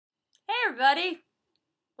everybody!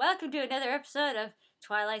 Welcome to another episode of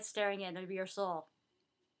Twilight Staring Into Your Soul.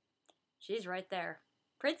 She's right there.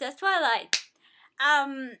 Princess Twilight!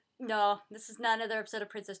 No, this is not another episode of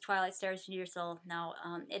Princess Twilight Stares Into Your Soul. No,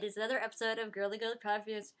 it is another episode of Girly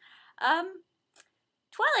Previews.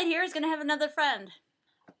 Twilight here is gonna have another friend.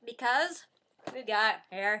 Because we got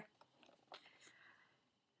here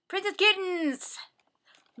Princess Kittens!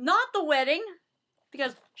 Not the wedding,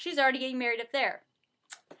 because she's already getting married up there.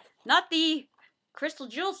 Not the Crystal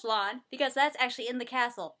Jewel Salon, because that's actually in the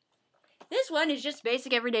castle. This one is just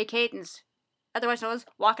basic everyday cadence. Otherwise known as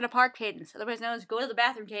walk in a park cadence. Otherwise known as go to the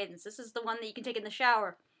bathroom cadence. This is the one that you can take in the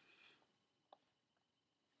shower.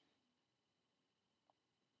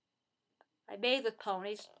 I bathe with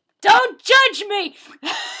ponies. Don't judge me!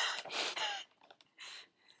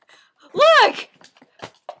 Look!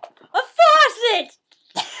 A faucet!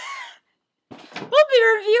 We'll be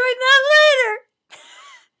reviewing that later!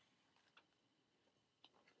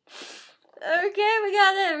 Okay, we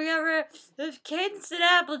got it. We got Cadence and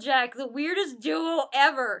Applejack, the weirdest duo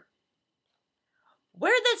ever.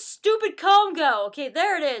 Where'd that stupid comb go? Okay,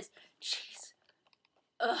 there it is. Jeez.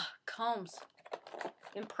 Ugh, combs.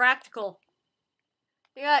 Impractical.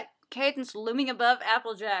 We got Cadence looming above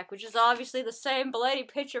Applejack, which is obviously the same bloody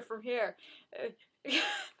picture from here.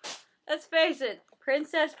 Let's face it,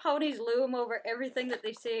 princess ponies loom over everything that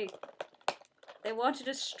they see. They want to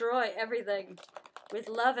destroy everything. With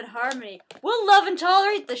love and harmony. We'll love and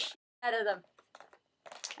tolerate the shit out of them.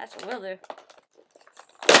 That's what we'll do.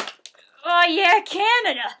 Oh yeah,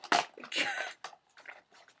 Canada!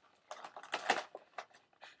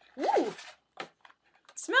 Ooh!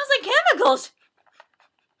 Smells like chemicals!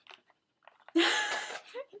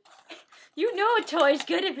 You know a toy's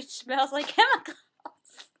good if it smells like chemicals.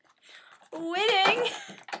 Winning!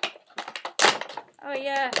 Oh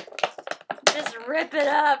yeah. Just rip it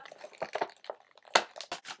up.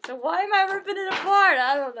 So why am I ripping it apart?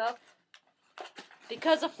 I don't know.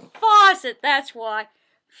 Because of faucet, that's why.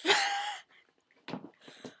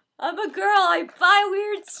 I'm a girl, I buy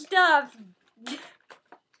weird stuff.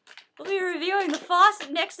 We'll be reviewing the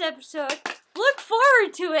faucet next episode. Look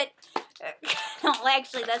forward to it. No,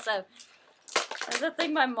 actually, that's a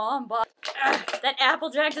thing my mom bought. That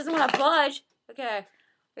Applejack doesn't want to budge. Okay,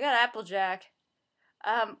 we got Applejack.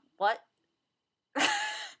 What?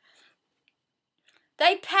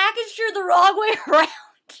 They packaged her the wrong way around.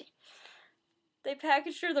 They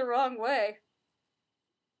packaged her the wrong way.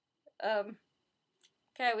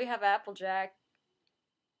 Okay, we have Applejack.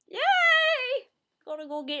 Yay! Gonna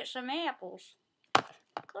go get some apples.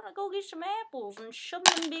 Gonna go get some apples and shove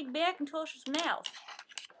them in Big Macintosh's mouth.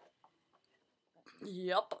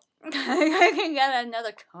 Yup. I got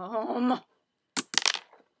another comb.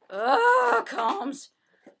 Ugh, combs.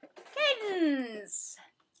 Cadence!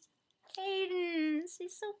 Cadence,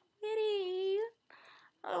 she's so pretty.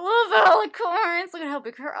 I love alicorns. Look at how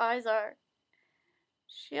big her eyes are.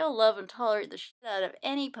 She'll love and tolerate the shit out of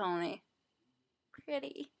any pony.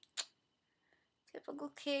 Pretty. Typical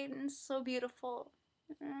Cadence, so beautiful.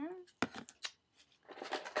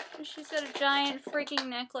 She's got a giant freaking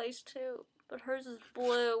necklace too, but hers is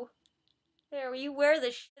blue. There, you wear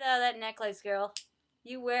the shit out of that necklace, girl.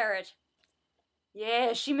 You wear it.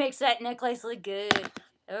 Yeah, she makes that necklace look good.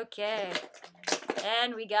 Okay.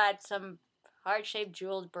 And we got some heart-shaped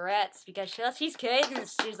jeweled barrettes because she's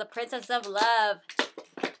Cadence. She's the princess of love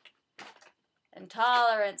and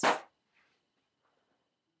tolerance.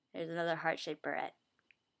 Here's another heart-shaped barrette.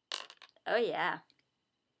 Oh yeah.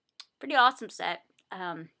 Pretty awesome set.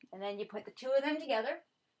 And then you put the two of them together.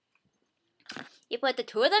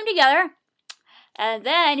 And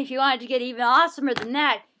then if you wanted to get even awesomer than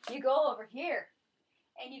that, you go over here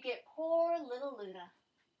and you get poor little Luna.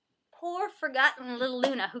 Poor forgotten little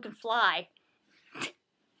Luna who can fly. You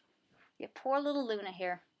get poor little Luna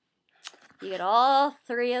here. You get all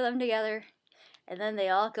three of them together, and then they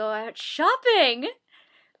all go out shopping.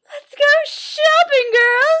 Let's go shopping,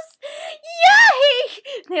 girls!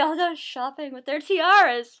 Yay! They all go shopping with their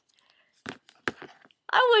tiaras.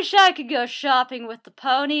 I wish I could go shopping with the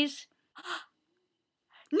ponies.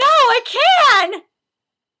 No, I can!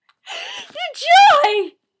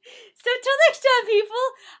 Joy! So until next time, people,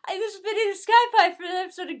 this has been in the Sky Pie for an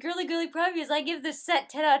episode of Girly Previews. I give this set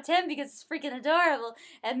 10 out of 10 because it's freaking adorable.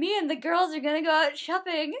 And me and the girls are gonna go out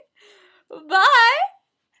shopping. Bye!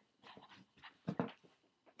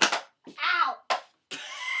 Ow!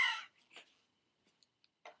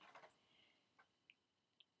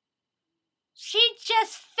 She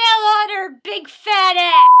just fell on her big fat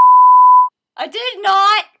ass. I did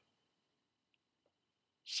not!